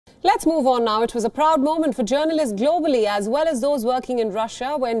Let's move on now. It was a proud moment for journalists globally as well as those working in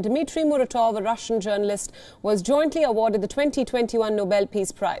Russia when Dmitry Muratov, a Russian journalist, was jointly awarded the 2021 Nobel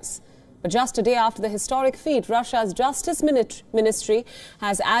Peace Prize. But just a day after the historic feat, Russia's Justice Ministry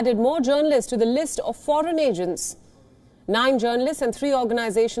has added more journalists to the list of foreign agents. 9 journalists and 3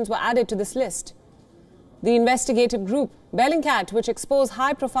 organizations were added to this list. The investigative group, Bellingcat, which exposed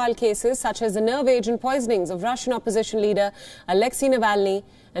high-profile cases such as the nerve agent poisonings of Russian opposition leader Alexei Navalny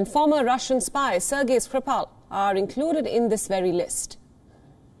and former Russian spy Sergei Skripal, are included in this very list.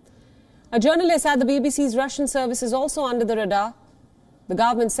 A journalist at the BBC's Russian service is also under the radar. The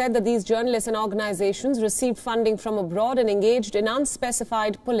government said that these journalists and organizations received funding from abroad and engaged in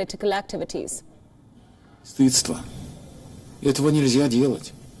unspecified political activities. Стыдство. Этого нельзя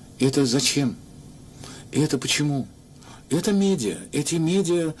делать. Это зачем? Это почему? Это медиа. Эти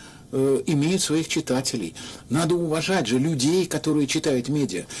медиа имеют своих читателей. Надо уважать же людей, которые читают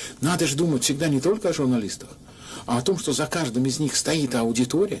медиа. Надо же думать всегда не только о журналистах, а о том, что за каждым из них стоит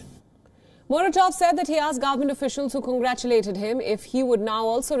аудитория. Muratov said that he asked government officials who congratulated him if he would now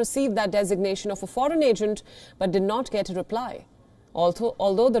also receive that designation of a foreign agent, but did not get a reply.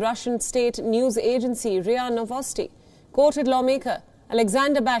 Although the Russian state news agency RIA Novosti quoted lawmaker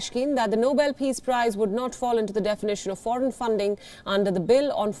Alexander Bashkin that the Nobel Peace Prize would not fall into the definition of foreign funding under the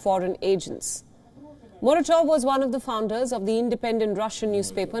Bill on Foreign Agents. Muratov was one of the founders of the independent Russian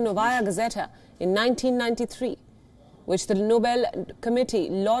newspaper Novaya Gazeta in 1993, which the Nobel Committee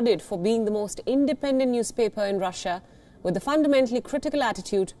lauded for being the most independent newspaper in Russia with a fundamentally critical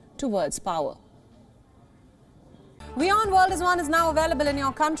attitude towards power. WION World is now available in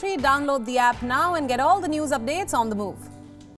your country. Download the app now and get all the news updates on the move.